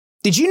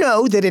Did you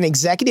know that an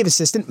executive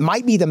assistant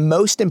might be the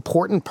most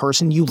important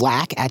person you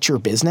lack at your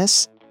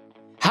business?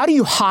 How do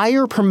you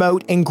hire,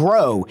 promote, and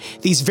grow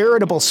these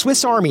veritable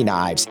Swiss Army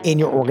knives in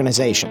your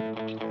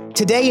organization?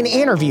 Today, an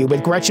interview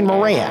with Gretchen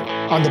Moran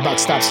on The Buck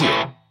Stops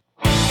Here.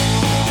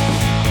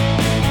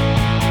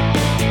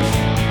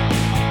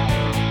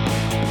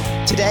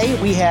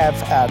 Today, we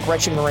have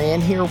Gretchen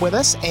Moran here with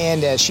us,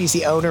 and she's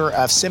the owner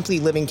of Simply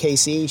Living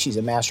KC. She's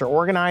a master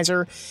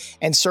organizer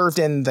and served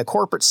in the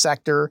corporate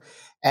sector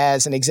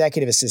as an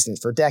executive assistant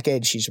for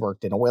decades. She's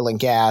worked in oil and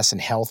gas and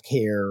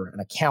healthcare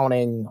and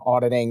accounting,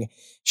 auditing.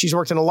 She's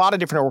worked in a lot of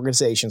different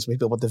organizations with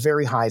people at the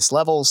very highest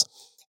levels.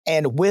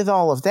 And with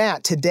all of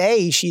that,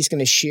 today she's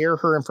going to share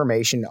her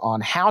information on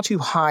how to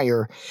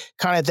hire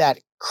kind of that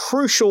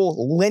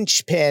crucial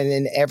linchpin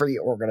in every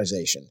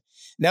organization.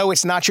 No,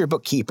 it's not your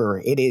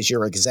bookkeeper. It is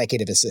your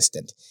executive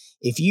assistant.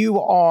 If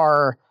you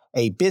are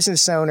a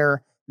business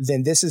owner,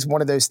 then this is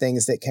one of those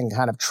things that can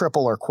kind of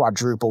triple or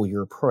quadruple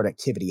your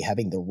productivity,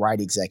 having the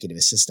right executive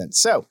assistant.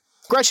 So,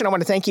 Gretchen, I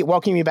want to thank you,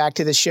 welcome you back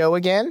to the show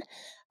again.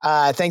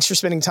 Thanks for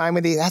spending time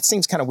with me. That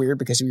seems kind of weird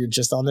because we were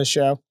just on this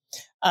show.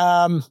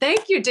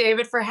 Thank you,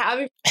 David, for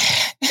having me.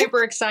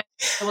 Super excited.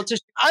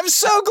 I'm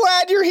so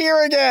glad you're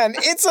here again.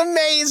 It's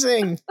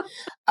amazing.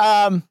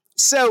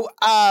 So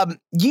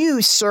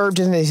you served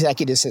as an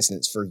executive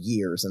assistant for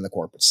years in the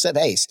corporate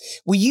space.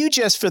 Will you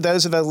just, for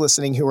those of us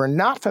listening who are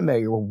not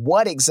familiar with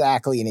what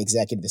exactly an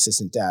executive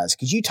assistant does,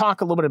 could you talk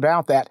a little bit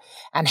about that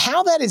and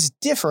how that is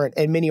different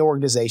in many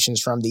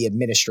organizations from the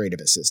administrative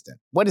assistant?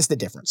 What is the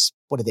difference?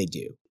 What do they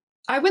do?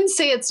 I wouldn't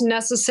say it's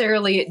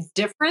necessarily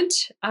different.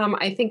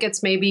 I think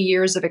it's maybe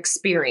years of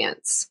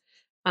experience.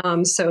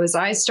 So as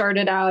I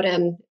started out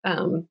in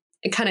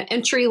kind of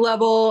entry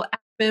level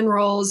admin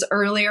roles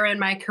earlier in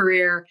my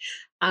career,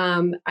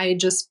 I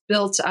just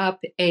built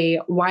up a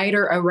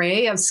wider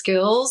array of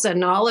skills and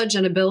knowledge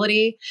and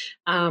ability,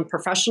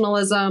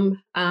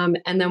 professionalism.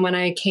 And then when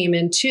I came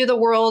into the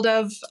world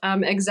of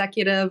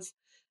executive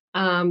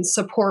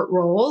support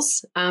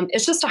roles,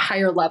 it's just a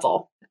higher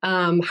level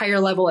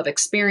of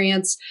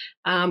experience,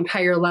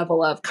 higher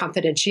level of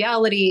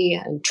confidentiality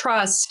and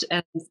trust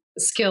and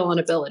skill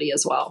and ability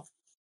as well.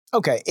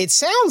 Okay. It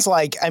sounds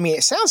like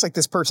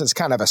this person's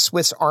kind of a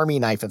Swiss Army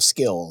knife of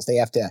skills. They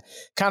have to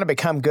kind of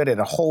become good at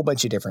a whole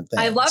bunch of different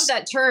things. I love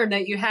that term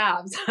that you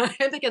have. I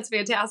think it's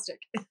fantastic.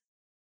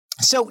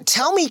 So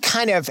tell me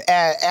kind of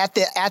at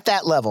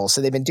that level. So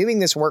they've been doing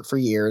this work for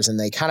years and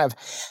they kind of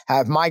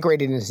have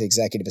migrated into the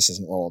executive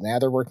assistant role. Now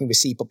they're working with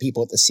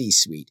people at the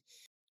C-suite.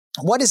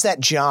 What does that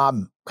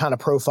job kind of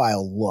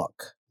profile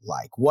look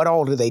like? What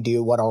all do they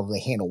do? What all do they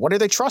handle? What are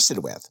they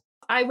trusted with?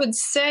 I would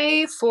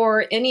say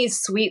for any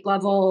suite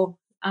level,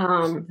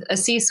 a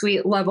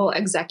C-suite level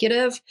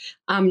executive,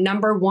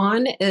 number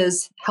one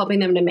is helping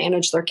them to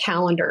manage their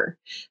calendar.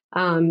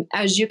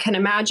 As you can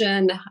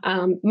imagine,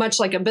 much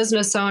like a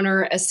business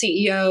owner, a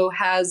CEO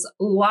has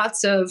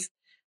lots of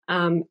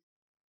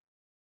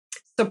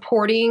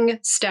supporting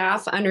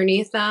staff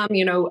underneath them.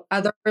 You know,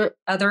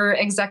 other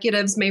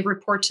executives may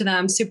report to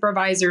them.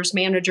 Supervisors,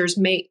 managers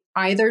may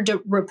either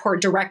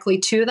report directly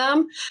to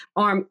them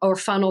or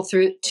funnel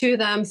through to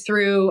them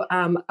through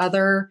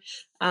other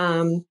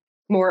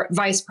more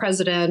vice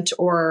president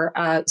or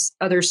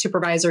other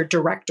supervisor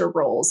director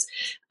roles.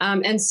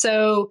 And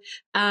so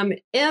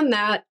in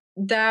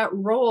that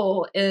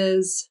role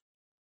is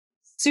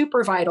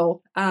super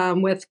vital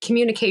with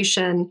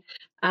communication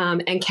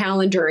and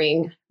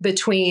calendaring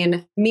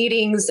between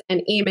meetings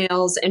and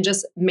emails and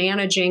just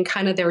managing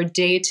kind of their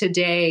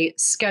day-to-day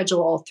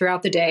schedule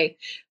throughout the day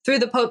through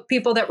the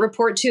people that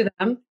report to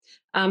them,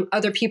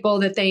 other people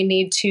that they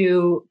need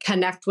to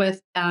connect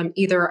with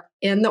either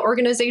in the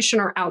organization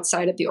or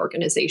outside of the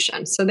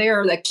organization. So they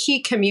are the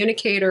key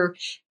communicator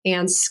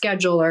and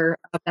scheduler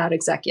of that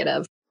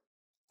executive.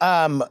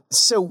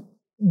 So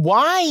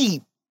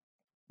why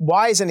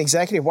as an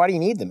executive, why do you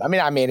need them? I mean,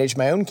 I manage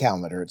my own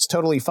calendar. It's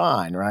totally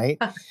fine, right?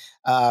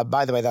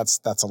 By the way, that's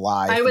a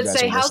lie. I would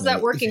say, how's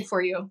that working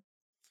for you?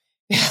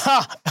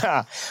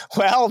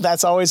 Well,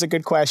 that's always a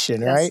good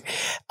question, right?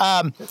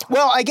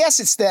 Well, I guess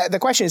it's the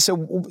question is,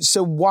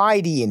 so why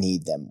do you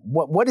need them?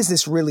 What does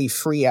this really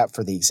free up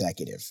for the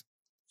executive?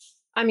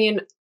 I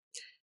mean,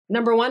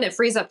 number one, it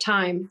frees up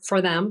time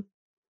for them.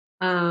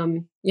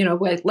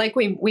 Like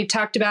we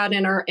talked about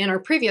in our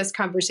previous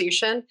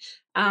conversation,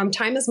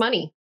 time is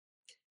money.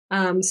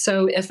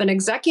 So if an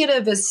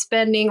executive is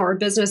spending or a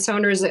business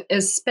owner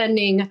is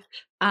spending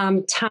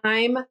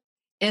time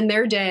in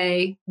their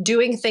day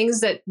doing things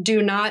that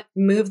do not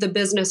move the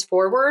business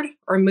forward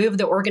or move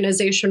the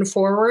organization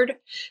forward,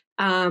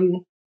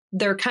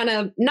 they're kind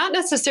of not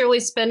necessarily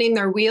spinning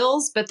their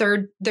wheels, but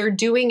they're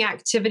doing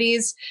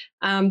activities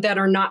that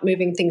are not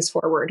moving things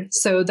forward.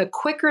 So the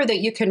quicker that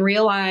you can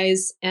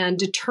realize and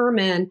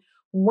determine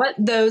what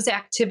those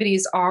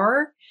activities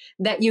are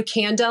that you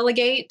can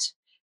delegate,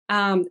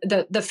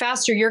 the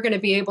faster you're going to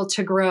be able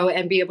to grow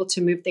and be able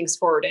to move things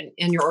forward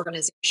in your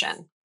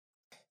organization.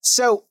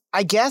 So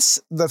I guess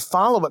the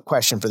follow-up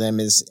question for them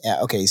is,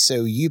 okay,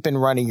 so you've been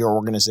running your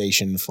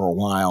organization for a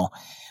while.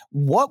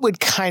 what would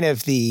kind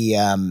of the,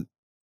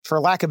 for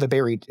lack of a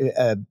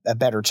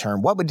better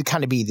term, what would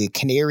kind of be the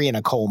canary in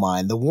a coal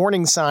mine, the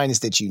warning signs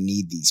that you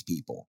need these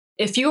people?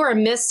 If you are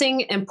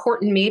missing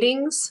important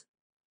meetings,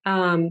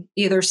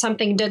 either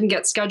something didn't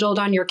get scheduled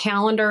on your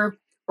calendar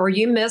or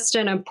you missed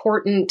an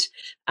important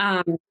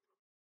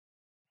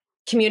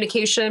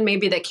communication,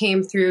 maybe that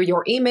came through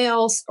your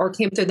emails or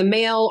came through the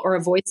mail or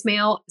a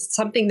voicemail,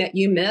 something that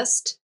you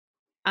missed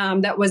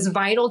that was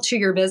vital to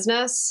your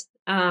business.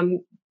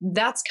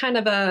 That's kind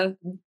of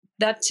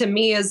that to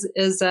me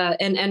is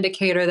an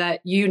indicator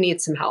that you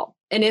need some help.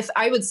 And if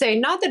I would say,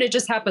 not that it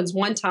just happens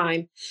one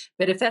time,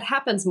 but if it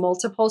happens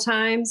multiple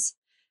times,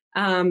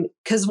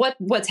 because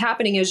what's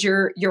happening is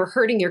you're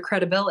hurting your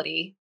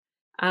credibility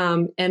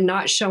and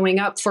not showing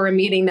up for a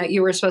meeting that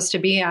you were supposed to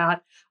be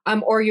at,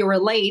 or you were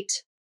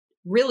late,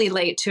 really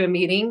late to a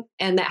meeting,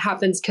 and that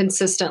happens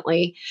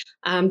consistently.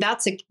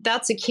 That's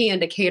a key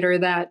indicator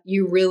that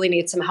you really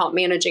need some help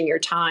managing your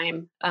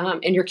time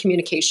and your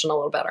communication a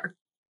little better.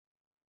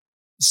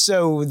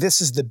 So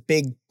this is the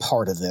big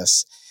part of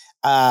this.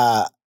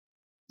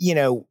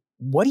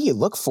 What do you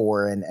look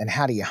for and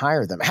how do you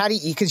hire them?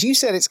 Because you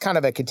said it's kind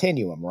of a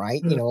continuum,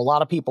 right? Mm-hmm. A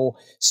lot of people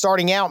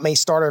starting out may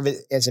start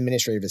as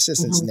administrative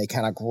assistants and they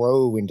kind of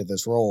grow into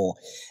this role.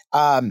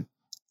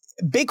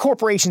 Big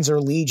corporations are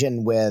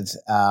legion with,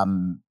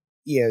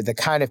 the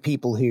kind of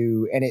people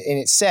who, and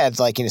it said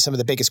like, some of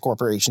the biggest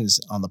corporations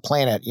on the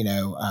planet,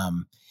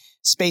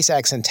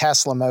 SpaceX and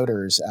Tesla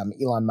Motors,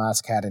 Elon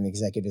Musk had an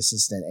executive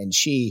assistant, and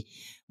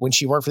when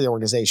she worked for the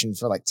organization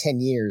for like 10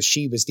 years,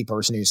 she was the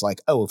person who's like,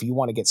 oh, if you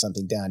want to get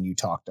something done, you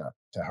talk to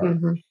her.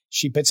 Mm-hmm.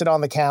 She puts it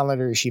on the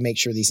calendar. She makes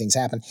sure these things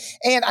happen.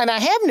 And I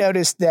have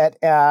noticed that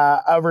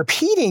a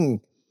repeating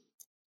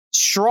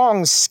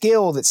strong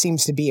skill that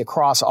seems to be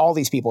across all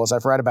these people, as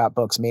I've read about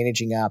books,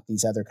 managing up,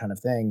 these other kind of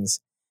things.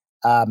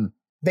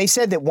 They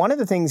said that one of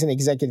the things an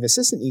executive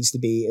assistant needs to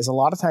be is a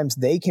lot of times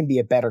they can be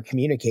a better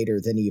communicator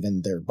than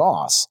even their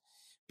boss,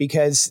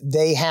 because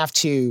they have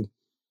to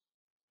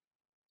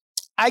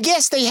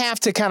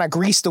kind of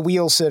grease the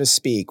wheel, so to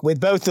speak, with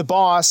both the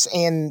boss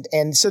and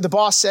so the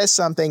boss says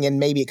something and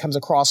maybe it comes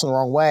across in the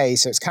wrong way.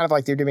 So it's kind of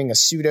like they're doing a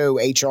pseudo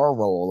HR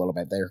role a little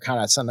bit. They're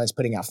kind of sometimes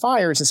putting out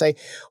fires and say,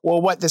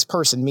 well, what this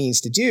person means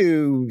to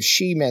do,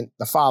 she meant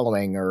the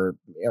following, or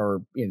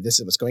this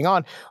is what's going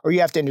on. Or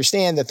you have to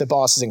understand that the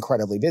boss is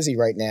incredibly busy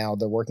right now.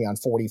 They're working on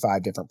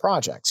 45 different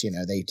projects.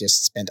 They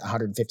just spent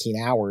 115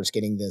 hours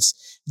getting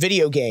this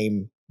video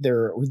game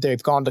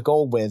they've gone to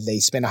gold with. They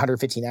spent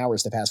 115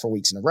 hours the past 4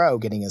 weeks in a row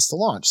getting us to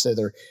launch. So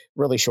they're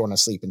really short on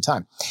sleep and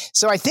time.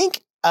 So I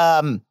think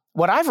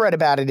what I've read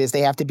about it is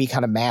they have to be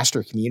kind of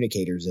master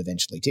communicators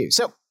eventually too.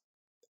 So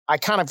I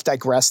kind of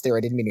digressed there. I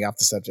didn't mean to get off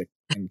the subject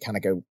and kind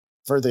of go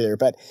further there.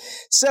 But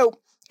so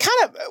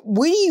kind of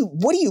what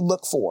do you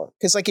look for?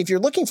 Because like if you're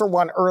looking for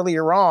one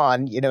earlier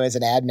on, as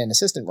an admin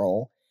assistant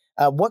role,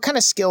 what kind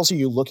of skills are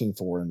you looking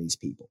for in these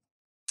people?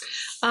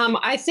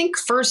 I think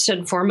first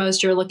and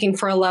foremost, you're looking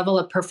for a level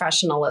of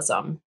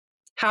professionalism.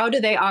 How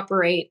do they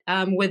operate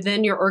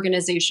within your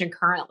organization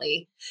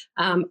currently?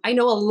 I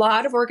know a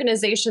lot of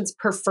organizations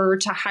prefer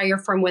to hire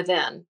from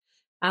within.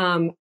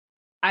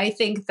 I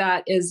think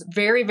that is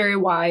very, very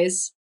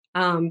wise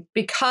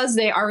because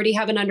they already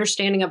have an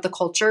understanding of the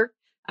culture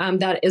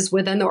that is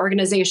within the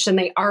organization.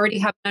 They already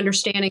have an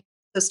understanding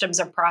of systems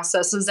and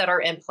processes that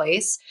are in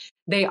place.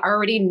 They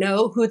already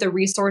know who the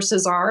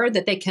resources are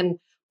that they can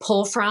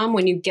pull from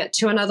when you get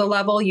to another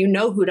level. You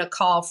know who to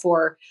call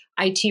for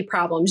IT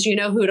problems. You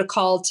know who to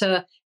call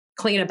to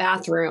clean a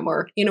bathroom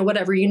or,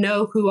 whatever. You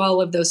know who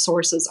all of those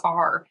sources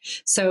are.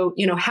 So,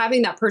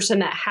 having that person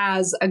that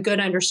has a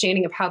good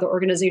understanding of how the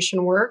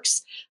organization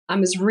works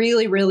is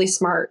really, really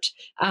smart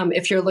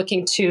if you're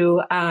looking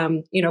to,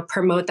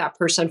 promote that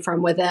person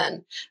from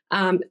within.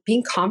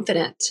 Being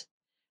confident.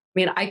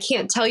 I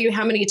can't tell you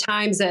how many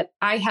times that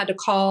I had to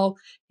call,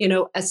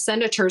 a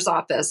senator's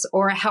office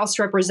or a House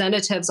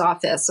representative's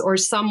office or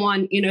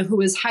someone, who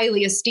is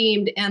highly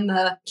esteemed in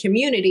the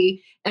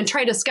community and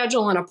try to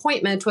schedule an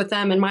appointment with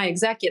them and my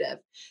executive.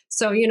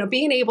 So,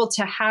 being able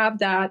to have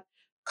that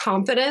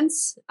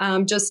confidence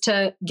just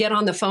to get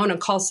on the phone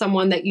and call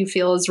someone that you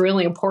feel is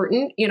really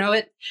important,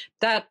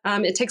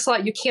 it takes a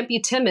lot. You can't be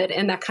timid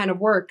in that kind of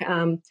work.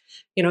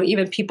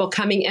 Even people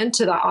coming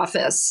into the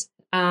office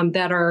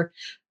that are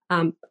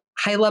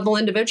high-level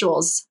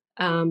individuals.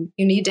 You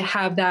need to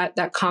have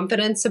that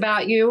confidence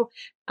about you,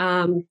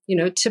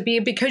 to be,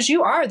 because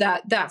you are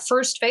that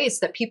first face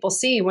that people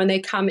see when they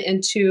come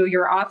into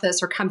your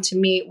office or come to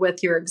meet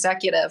with your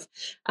executive.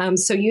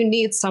 So you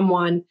need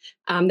someone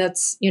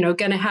that's, going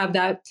to have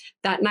that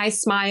nice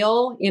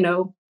smile,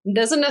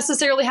 doesn't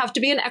necessarily have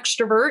to be an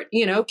extrovert,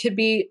 could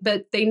be,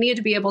 but they need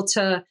to be able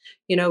to,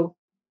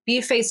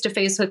 be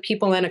face-to-face with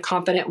people in a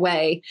confident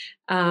way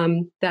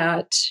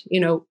that,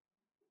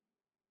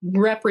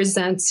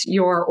 represents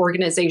your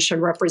organization,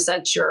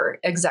 represents your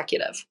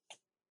executive.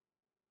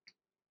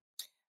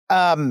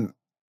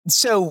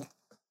 So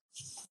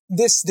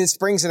this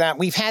brings it out.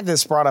 We've had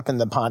this brought up in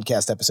the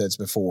podcast episodes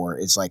before.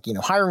 It's like,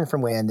 hiring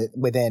from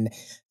within,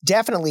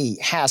 definitely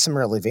has some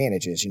real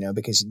advantages,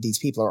 because these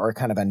people are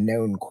kind of a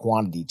known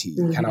quantity to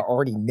you. You kind of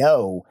already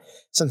know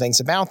some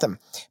things about them.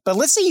 But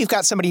let's say you've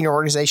got somebody in your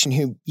organization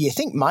who you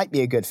think might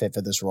be a good fit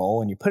for this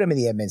role, and you put them in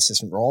the admin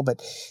assistant role,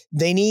 but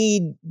they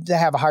need to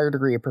have a higher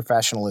degree of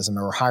professionalism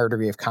or a higher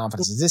degree of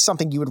confidence. Is this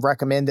something you would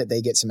recommend that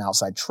they get some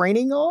outside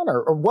training on?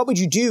 Or what would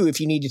you do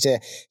if you needed to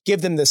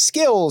give them the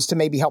skills to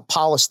maybe help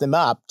polish them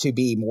up to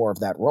be more of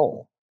that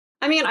role?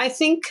 I mean, I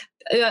think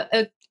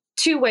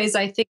two ways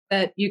I think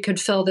that you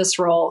could fill this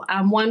role.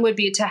 One would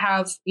be to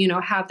have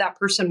that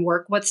person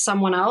work with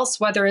someone else,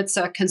 whether it's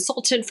a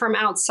consultant from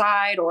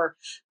outside or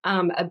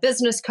a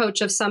business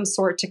coach of some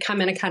sort, to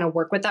come in and kind of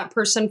work with that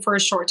person for a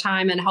short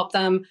time and help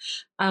them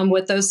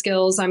with those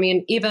skills. I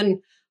mean,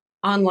 even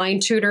online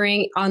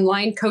tutoring,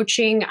 online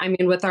coaching. I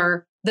mean, with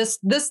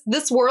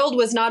this world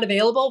was not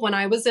available when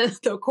I was in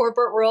the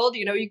corporate world.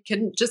 You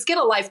can just get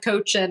a life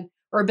coach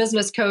or a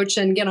business coach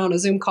and get on a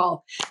Zoom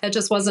call. It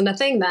just wasn't a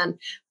thing then.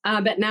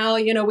 But now,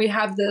 we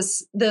have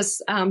this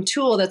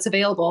tool that's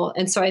available.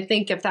 And so I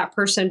think if that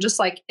person, just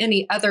like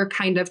any other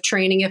kind of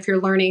training, if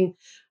you're learning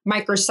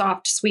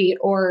Microsoft Suite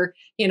or,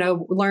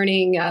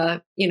 learning,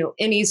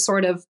 any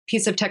sort of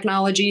piece of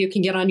technology, you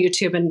can get on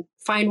YouTube and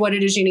find what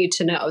it is you need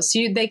to know. So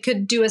they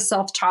could do a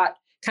self-taught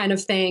kind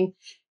of thing.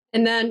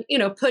 And then,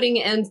 putting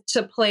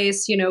into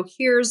place,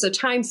 here's a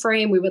time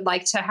frame. We would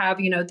like to have,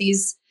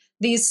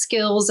 these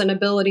skills and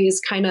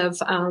abilities kind of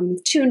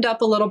tuned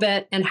up a little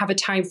bit and have a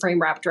time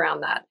frame wrapped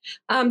around that.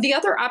 The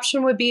other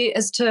option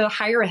is to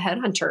hire a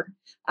headhunter.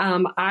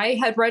 I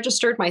had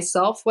registered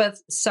myself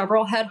with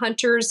several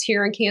headhunters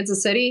here in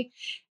Kansas City,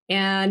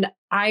 and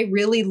I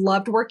really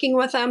loved working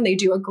with them. They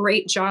do a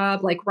great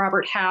job. Like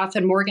Robert Half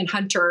and Morgan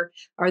Hunter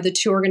are the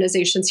two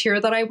organizations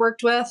here that I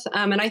worked with.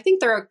 And I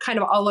think they're kind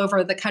of all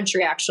over the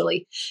country,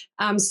 actually.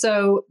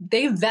 So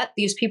they vet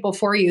these people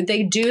for you.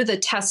 They do the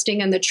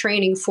testing and the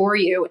training for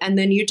you. And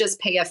then you just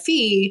pay a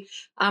fee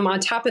on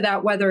top of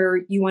that,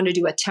 whether you want to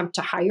do a temp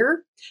to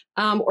hire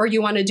or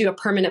you want to do a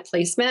permanent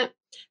placement.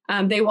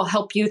 They will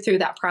help you through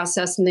that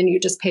process. And then you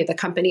just pay the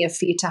company a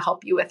fee to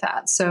help you with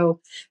that. So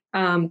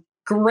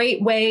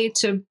great way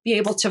to be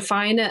able to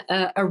find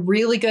a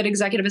really good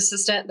executive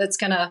assistant that's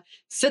going to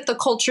fit the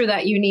culture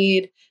that you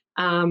need,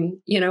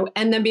 and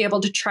then be able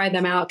to try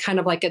them out, kind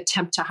of like a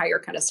temp to hire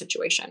kind of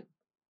situation.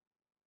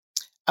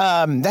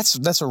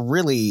 That's a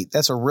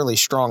really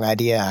strong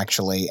idea,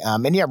 actually.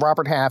 And yeah,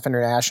 Robert Half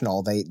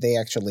International, they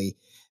actually,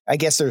 I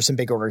guess there's some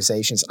big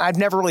organizations. I've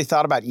never really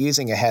thought about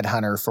using a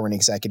headhunter for an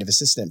executive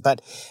assistant,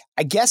 but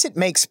I guess it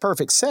makes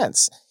perfect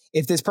sense.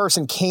 If this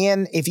person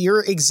if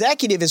your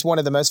executive is one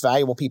of the most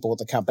valuable people at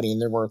the company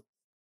and they're worth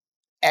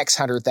X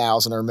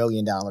 $100,000 or $1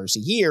 million a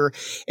year,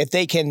 if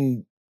they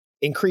can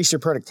increase their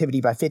productivity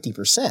by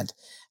 50%,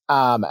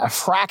 a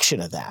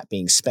fraction of that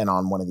being spent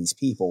on one of these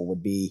people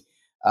would be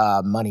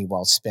money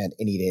well spent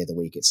any day of the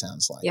week, it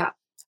sounds like. Yeah.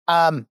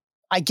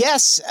 I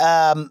guess,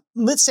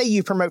 let's say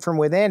you promote from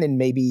within, and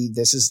maybe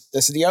this is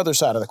the other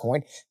side of the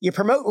coin. You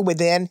promote from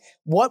within.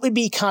 What would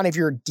be kind of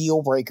your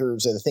deal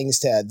breakers or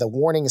the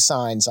warning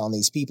signs on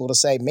these people to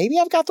say, maybe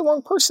I've got the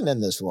wrong person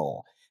in this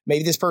role.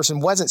 Maybe this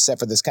person wasn't set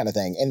for this kind of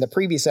thing. In the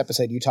previous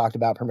episode, you talked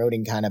about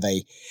promoting kind of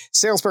a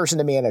salesperson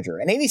to manager.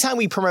 And anytime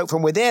we promote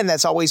from within,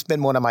 that's always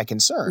been one of my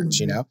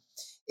concerns,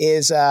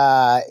 is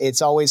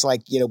it's always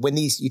like, when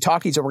you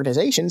talk to these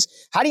organizations,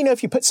 how do you know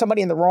if you put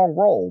somebody in the wrong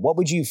role? What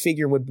would you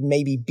figure would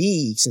maybe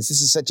be, since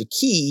this is such a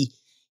key,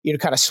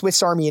 kind of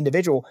Swiss Army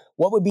individual,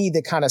 what would be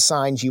the kind of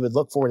signs you would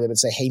look for that would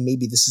say, hey,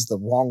 maybe this is the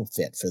wrong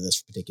fit for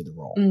this particular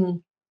role?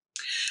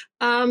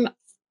 Mm-hmm.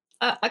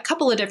 A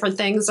couple of different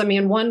things. I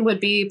mean, one would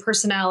be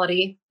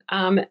personality.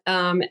 And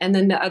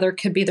then the other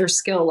could be their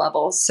skill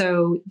level.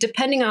 So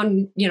depending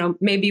on,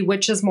 maybe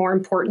which is more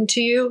important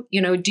to you,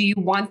 do you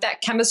want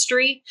that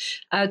chemistry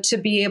to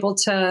be able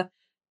to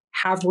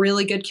have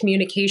really good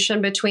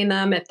communication between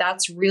them? If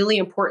that's really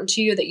important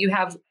to you, that you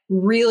have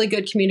really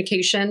good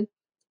communication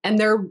and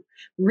they're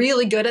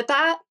really good at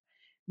that,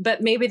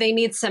 but maybe they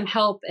need some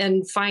help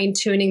in fine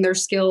tuning their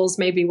skills,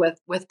 maybe with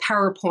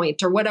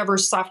PowerPoint or whatever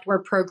software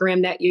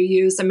program that you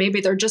use. And maybe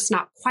they're just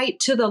not quite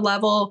to the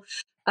level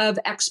of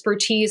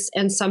expertise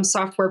in some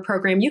software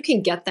program. You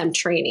can get them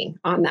training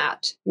on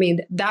that. I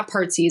mean, that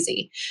part's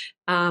easy.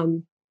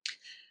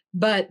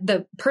 But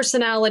the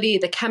personality,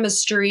 the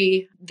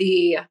chemistry,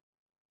 the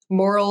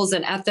morals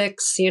and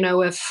ethics,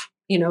 if,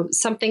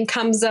 something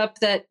comes up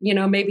that,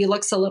 maybe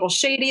looks a little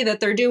shady that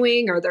they're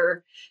doing, or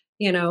they're,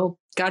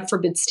 God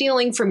forbid,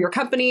 stealing from your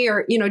company,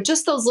 or,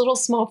 just those little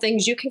small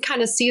things, you can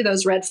kind of see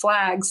those red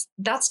flags.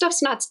 That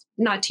stuff's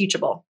not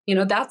teachable.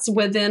 That's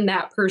within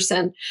that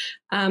person.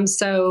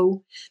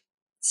 So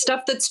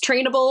stuff that's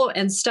trainable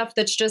and stuff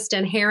that's just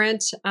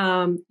inherent.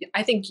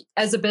 I think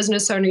as a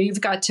business owner,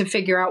 you've got to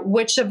figure out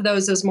which of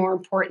those is more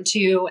important to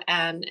you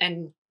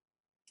and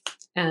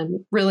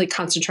really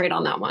concentrate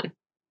on that one.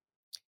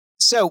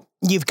 So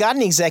you've got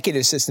an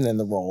executive assistant in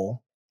the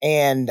role.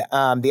 And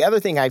the other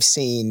thing I've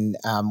seen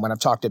when I've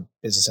talked to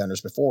business owners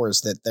before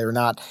is that they're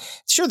not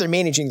sure they're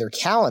managing their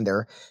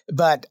calendar,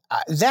 but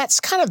that's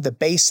kind of the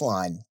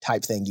baseline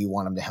type thing you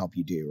want them to help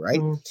you do, right?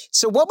 Mm.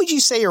 So what would you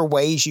say are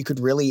ways you could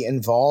really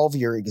involve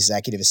your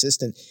executive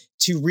assistant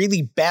to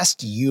really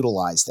best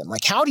utilize them?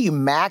 Like, how do you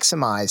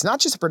maximize not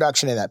just the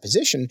production of that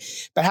position,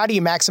 but how do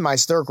you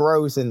maximize their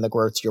growth and the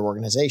growth to your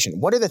organization?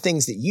 What are the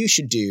things that you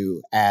should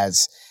do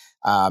as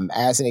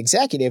an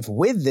executive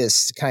with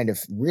this kind of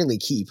really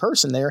key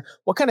person there?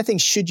 What kind of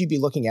things should you be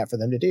looking at for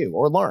them to do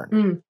or learn?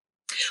 Mm.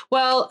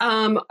 Well,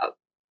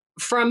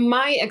 from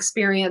my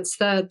experience,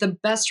 the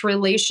best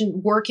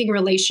working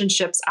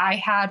relationships I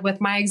had with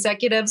my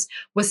executives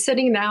was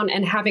sitting down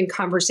and having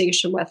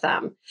conversation with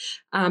them,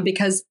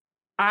 because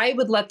I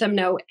would let them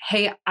know,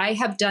 hey, I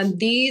have done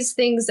these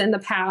things in the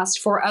past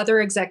for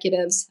other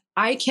executives.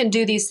 I can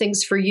do these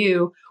things for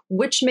you.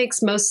 Which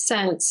makes most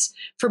sense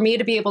for me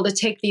to be able to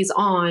take these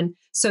on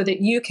so that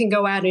you can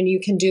go out and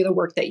you can do the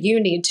work that you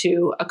need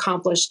to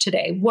accomplish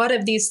today? What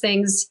of these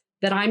things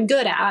that I'm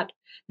good at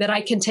that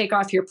I can take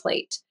off your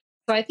plate?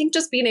 So I think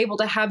just being able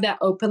to have that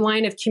open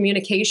line of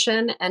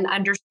communication and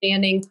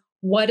understanding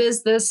what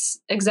is this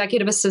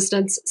executive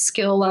assistant's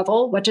skill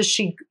level? What is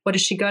she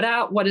good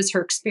at? What is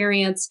her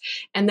experience?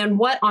 And then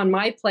what on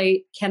my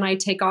plate can I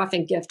take off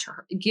and give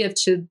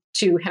to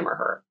him or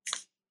her?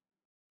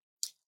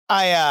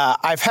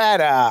 I've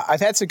had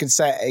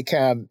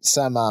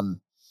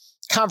some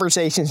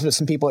conversations with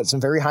some people at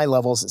some very high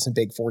levels at some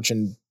big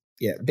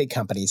big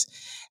companies.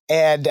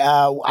 And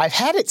I've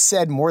had it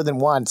said more than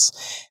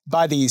once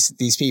by these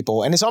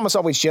people, and it's almost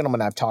always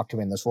gentlemen I've talked to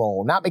in this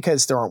role, not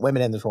because there aren't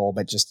women in this role,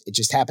 but it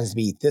just happens to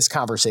be this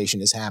conversation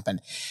has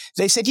happened.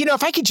 They said,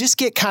 if I could just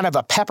get kind of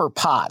a Pepper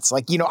Potts,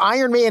 like,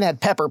 Iron Man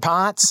had Pepper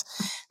Potts,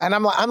 and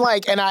I'm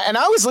like, and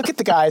I always look at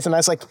the guys and I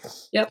was like,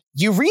 yep.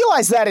 You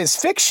realize that is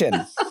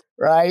fiction.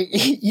 Right?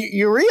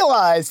 You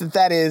realize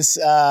that is,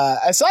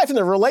 aside from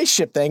the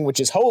relationship thing, which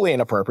is wholly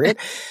inappropriate,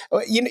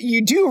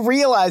 you do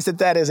realize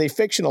that is a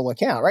fictional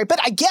account, right? But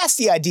I guess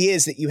the idea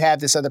is that you have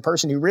this other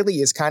person who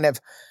really is kind of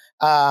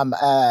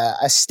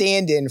a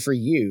stand-in for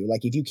you.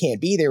 Like, if you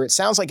can't be there, it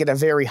sounds like at a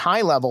very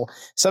high level,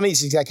 some of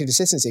these executive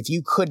assistants, if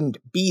you couldn't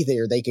be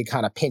there, they could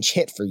kind of pinch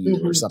hit for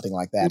you or something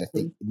like that,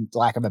 if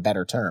lack of a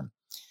better term.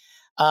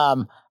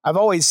 I've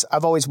always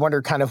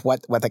wondered kind of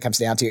what that comes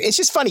down to. It's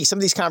just funny. Some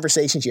of these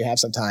conversations you have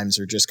sometimes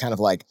are just kind of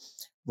like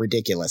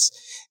ridiculous.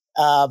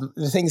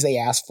 The things they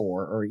ask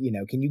for, or,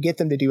 can you get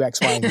them to do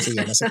X, Y, and Z?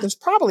 And I said, there's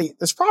probably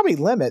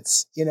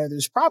limits,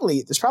 there's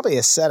probably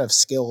a set of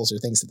skills or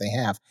things that they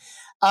have.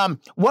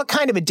 What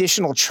kind of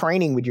additional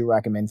training would you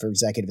recommend for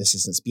executive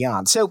assistants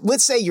beyond? So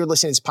let's say you're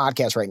listening to this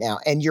podcast right now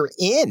and you're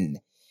in,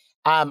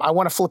 I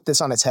want to flip this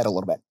on its head a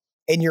little bit.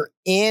 And you're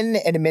in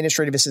an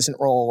administrative assistant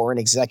role or an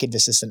executive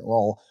assistant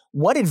role,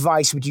 what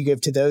advice would you give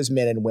to those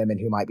men and women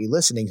who might be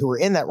listening who are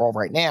in that role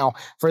right now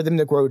for them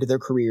to grow to their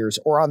careers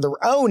or on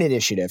their own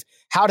initiative?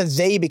 How do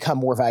they become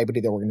more valuable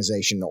to the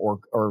organization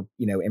or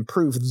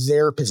improve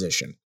their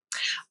position?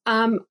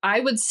 I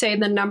would say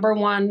the number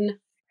one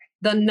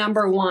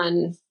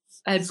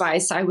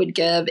advice I would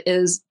give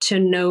is to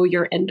know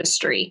your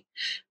industry.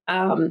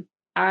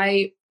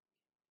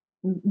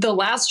 The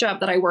last job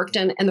that I worked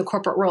in the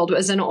corporate world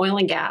was in oil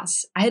and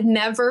gas. I had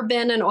never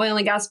been in oil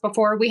and gas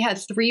before. We had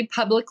 3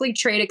 publicly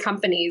traded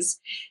companies.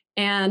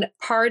 And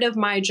part of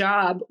my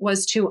job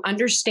was to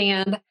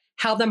understand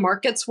how the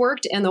markets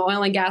worked in the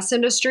oil and gas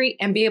industry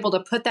and be able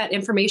to put that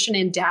information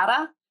in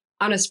data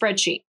on a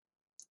spreadsheet.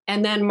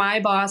 And then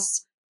my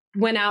boss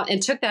went out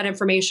and took that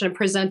information and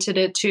presented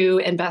it to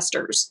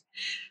investors.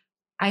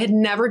 I had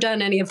never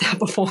done any of that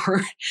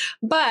before,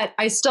 but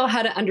I still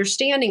had an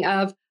understanding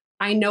of,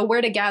 I know where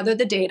to gather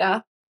the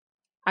data.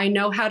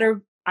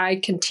 I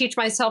can teach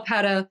myself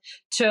how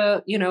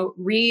to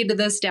read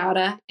this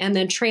data and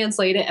then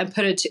translate it and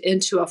put it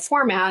into a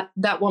format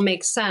that will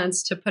make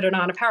sense to put it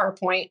on a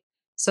PowerPoint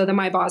so that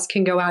my boss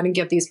can go out and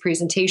give these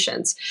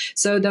presentations.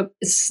 So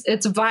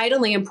it's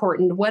vitally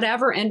important,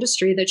 whatever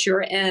industry that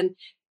you're in,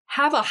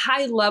 have a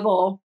high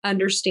level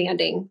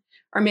understanding,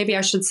 or maybe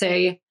I should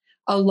say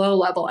a low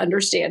level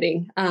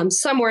understanding,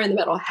 somewhere in the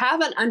middle.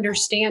 Have an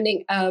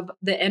understanding of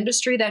the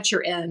industry that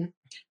you're in,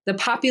 the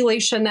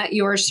population that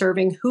you are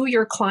serving, who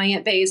your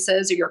client base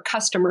is or your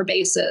customer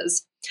base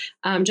is.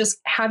 Just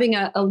having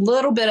a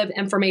little bit of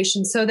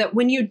information so that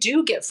when you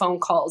do get phone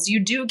calls,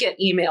 you do get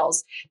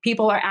emails,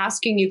 people are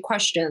asking you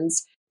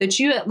questions, that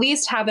you at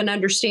least have an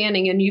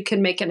understanding and you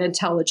can make an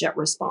intelligent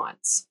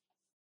response.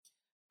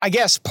 I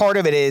guess part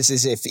of it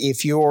is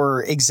if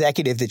your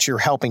executive that you're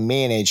helping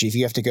manage, if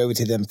you have to go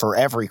to them for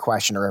every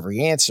question or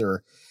every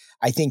answer,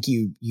 I think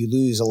you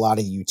lose a lot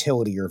of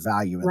utility or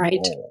value in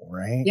the role,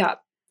 right? Yeah.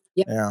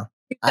 Yeah.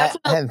 I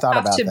hadn't thought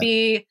about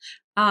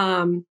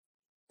that.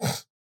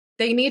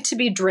 They need to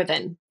be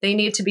driven. They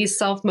need to be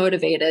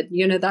self-motivated.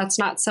 That's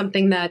not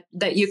something that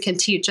you can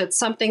teach. It's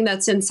something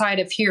that's inside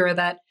of here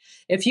that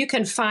if you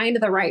can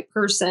find the right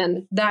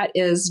person that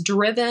is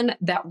driven,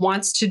 that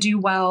wants to do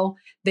well,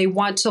 they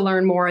want to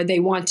learn more, they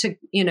want to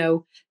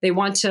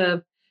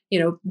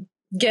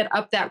get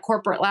up that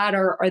corporate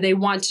ladder, or they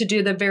want to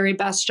do the very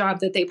best job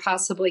that they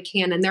possibly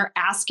can. And they're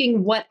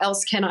asking, what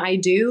else can I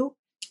do?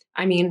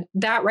 I mean,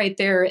 that right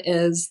there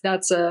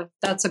that's a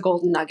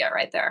golden nugget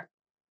right there.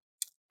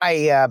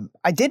 I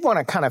did want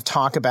to kind of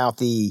talk about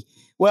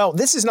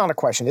this is not a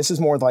question. This is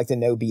more like the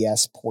no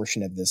BS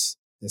portion of this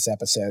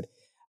episode.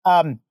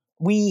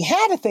 We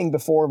had a thing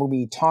before where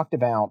we talked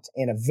about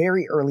in a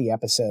very early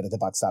episode of The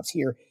Buck Stops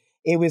Here.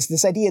 It was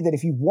this idea that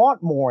if you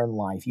want more in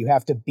life, you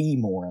have to be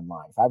more in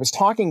life. I was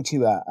talking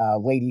to a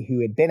lady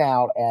who had been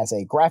out as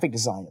a graphic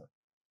designer,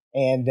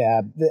 and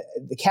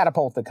the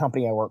Catapult, the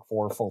company I work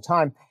for full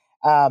time,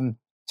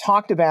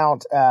 talked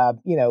about,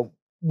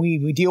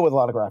 we deal with a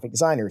lot of graphic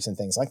designers and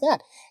things like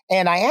that.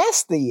 And I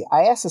asked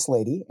this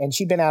lady, and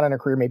she'd been out in her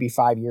career maybe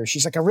 5 years.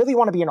 She's like, I really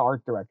want to be an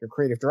art director,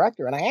 creative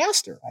director. And I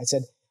asked her, I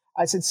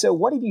said, so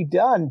what have you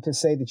done to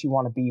say that you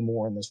want to be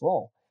more in this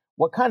role?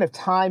 What kind of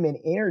time and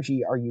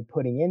energy are you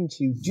putting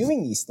into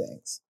doing these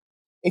things?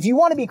 If you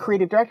want to be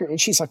creative director,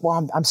 and she's like,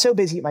 well, I'm so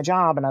busy at my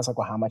job. And I was like,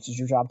 well, how much does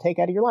your job take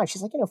out of your life?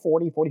 She's like,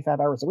 40, 45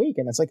 hours a week.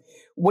 And it's like,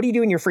 what do you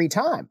do in your free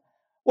time?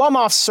 Well, I'm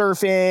off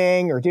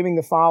surfing or doing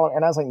the following.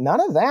 And I was like,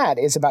 none of that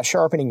is about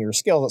sharpening your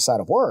skills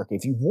outside of work.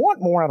 If you want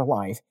more out of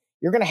life,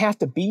 you're going to have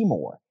to be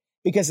more,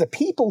 because the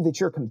people that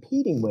you're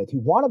competing with who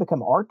want to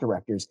become art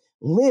directors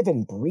live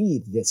and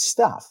breathe this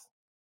stuff.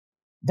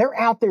 They're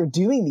out there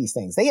doing these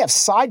things. They have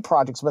side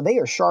projects where they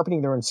are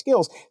sharpening their own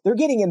skills. They're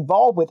getting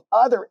involved with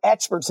other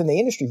experts in the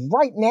industry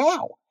right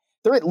now.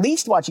 They're at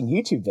least watching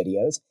YouTube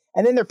videos,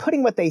 and then they're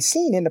putting what they've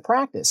seen into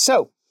practice.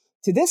 So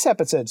to this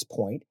episode's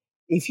point,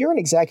 if you're an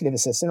executive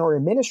assistant or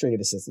administrative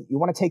assistant, you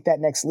want to take that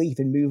next leap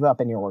and move up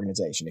in your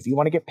organization. If you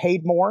want to get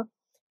paid more,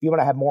 if you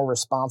want to have more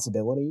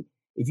responsibility,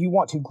 if you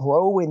want to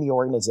grow in the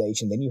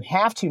organization, then you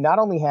have to not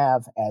only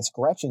have, as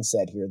Gretchen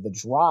said here, the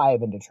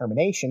drive and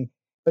determination,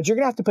 but you're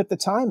going to have to put the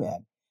time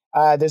in.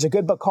 There's a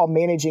good book called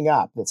Managing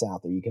Up that's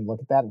out there. You can look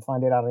at that and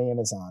find it out on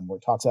Amazon, where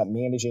it talks about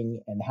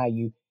managing and how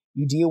you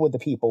deal with the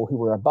people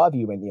who are above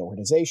you in the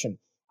organization.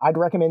 I'd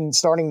recommend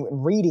starting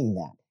reading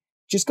that.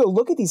 Just go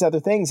look at these other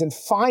things and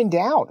find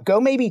out.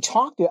 Go maybe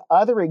talk to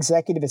other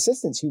executive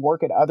assistants who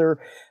work at other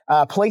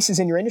places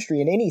in your industry.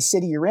 In any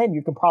city you're in,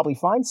 you can probably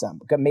find some.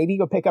 Maybe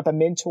go pick up a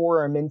mentor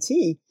or a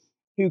mentee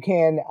who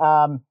can,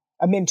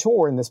 a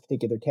mentor in this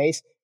particular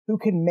case, who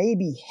can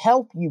maybe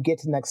help you get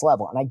to the next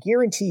level. And I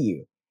guarantee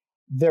you,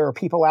 there are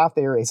people out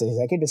there as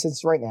executive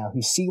assistants right now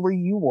who see where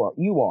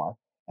you are,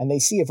 and they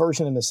see a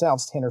version of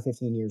themselves 10 or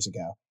 15 years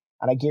ago.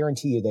 And I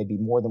guarantee you they'd be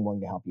more than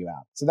willing to help you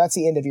out. So that's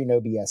the end of your No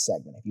BS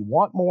segment. If you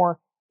want more,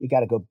 you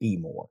got to go be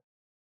more.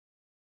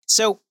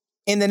 So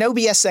in the No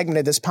BS segment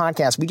of this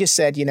podcast, we just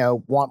said,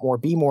 want more,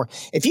 be more.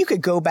 If you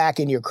could go back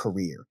in your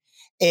career,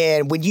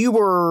 and when you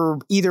were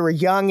either a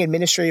young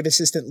administrative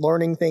assistant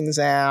learning things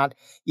out,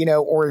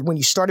 or when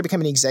you started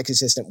becoming an executive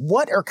assistant,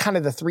 what are kind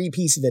of the 3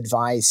 pieces of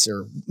advice,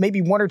 or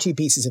maybe 1 or 2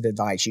 pieces of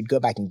advice you'd go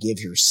back and give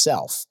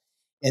yourself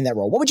in that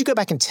role? What would you go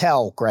back and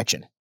tell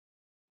Gretchen?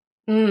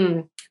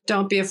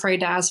 Don't be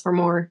afraid to ask for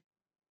more.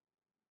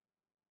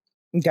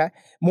 Okay.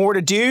 More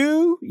to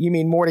do? You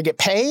mean more to get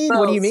paid? Both.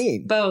 What do you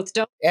mean? Both.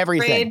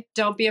 Everything.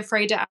 Don't be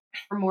afraid to ask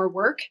for more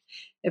work.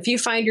 If you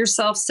find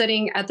yourself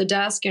sitting at the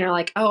desk and you're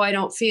like, oh, I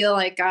don't feel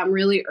like I'm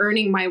really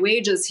earning my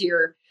wages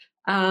here,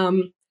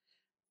 ask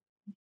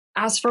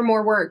for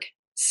more work.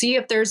 See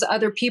if there's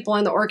other people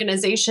in the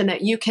organization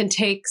that you can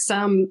take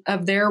some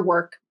of their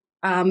work,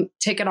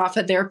 take it off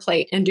of their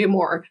plate and do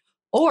more.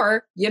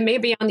 Or you may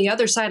be on the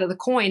other side of the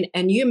coin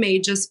and you may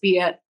just be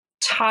at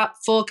top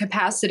full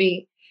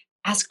capacity.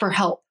 Ask for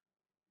help.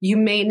 You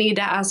may need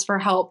to ask for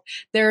help.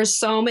 There's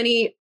so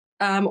many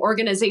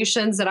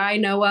organizations that I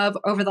know of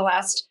over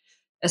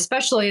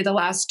especially the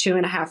last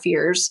 2.5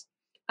 years,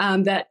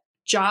 that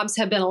jobs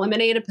have been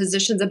eliminated,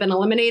 positions have been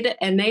eliminated,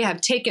 and they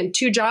have taken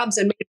 2 jobs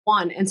and made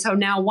 1. And so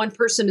now 1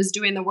 person is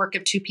doing the work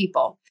of 2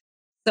 people.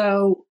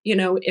 So,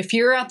 if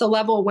you're at the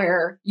level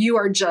where you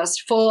are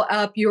just full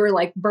up, you're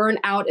like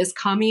burnout is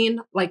coming,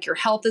 like your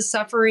health is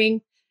suffering,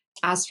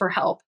 ask for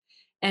help.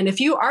 And if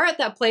you are at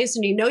that place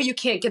and you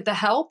can't get the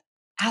help,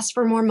 ask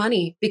for more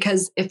money.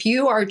 Because if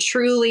you are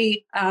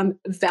truly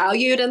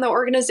valued in the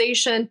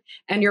organization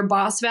and your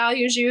boss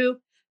values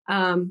you,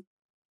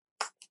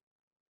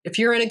 if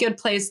you're in a good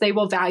place, they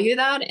will value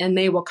that and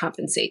they will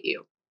compensate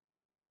you.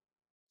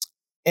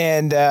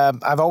 And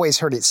I've always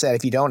heard it said,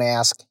 if you don't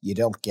ask, you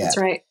don't get. That's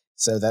right.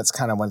 So that's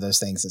kind of one of those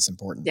things that's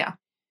important. Yeah.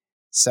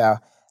 So,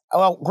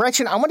 well,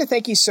 Gretchen, I want to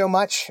thank you so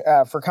much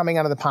for coming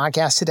onto the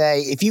podcast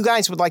today. If you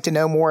guys would like to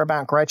know more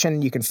about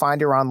Gretchen, you can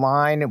find her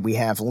online. We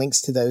have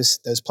links to those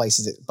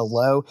places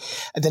below.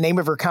 The name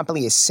of her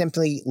company is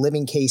Simply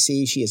Living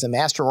KC. She is a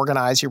master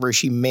organizer where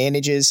she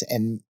manages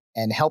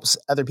and helps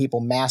other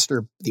people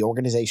master the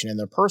organization in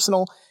their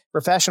personal,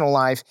 professional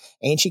life.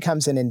 And she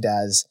comes in and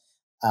does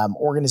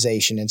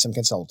organization and some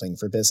consulting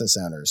for business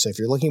owners. So if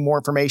you're looking more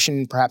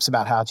information, perhaps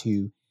about how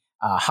to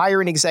hire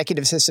an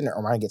executive assistant,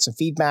 or want to get some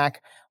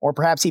feedback, or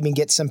perhaps even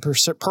get some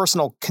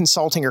personal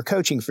consulting or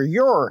coaching for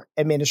your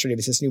administrative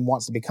assistant who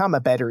wants to become a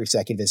better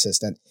executive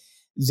assistant,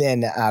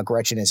 then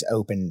Gretchen is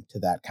open to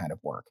that kind of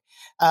work.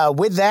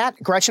 With that,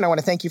 Gretchen, I want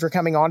to thank you for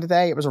coming on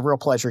today. It was a real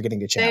pleasure getting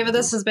to chat. David,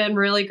 this has been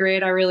really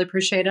great. I really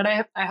appreciate it.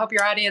 I hope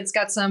your audience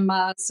got some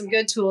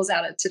good tools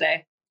out of it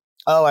today.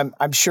 Oh,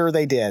 I'm sure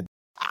they did.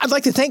 I'd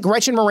like to thank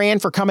Gretchen Moran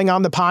for coming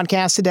on the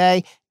podcast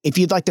today. If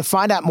you'd like to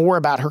find out more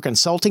about her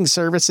consulting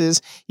services,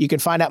 you can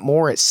find out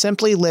more at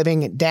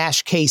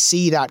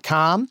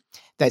simplyliving-kc.com.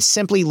 That's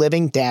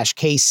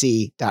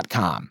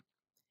simplyliving-kc.com.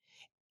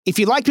 If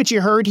you liked what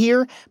you heard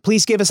here,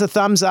 please give us a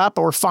thumbs up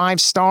or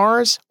 5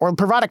 stars, or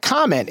provide a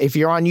comment if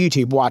you're on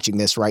YouTube watching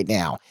this right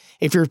now.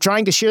 If you're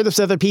trying to share this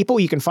with other people,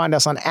 you can find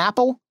us on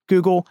Apple,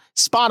 Google,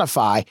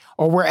 Spotify,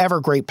 or wherever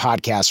great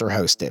podcasts are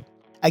hosted.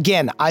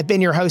 Again, I've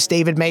been your host,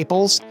 David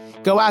Maples.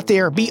 Go out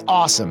there, be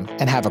awesome,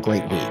 and have a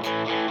great week.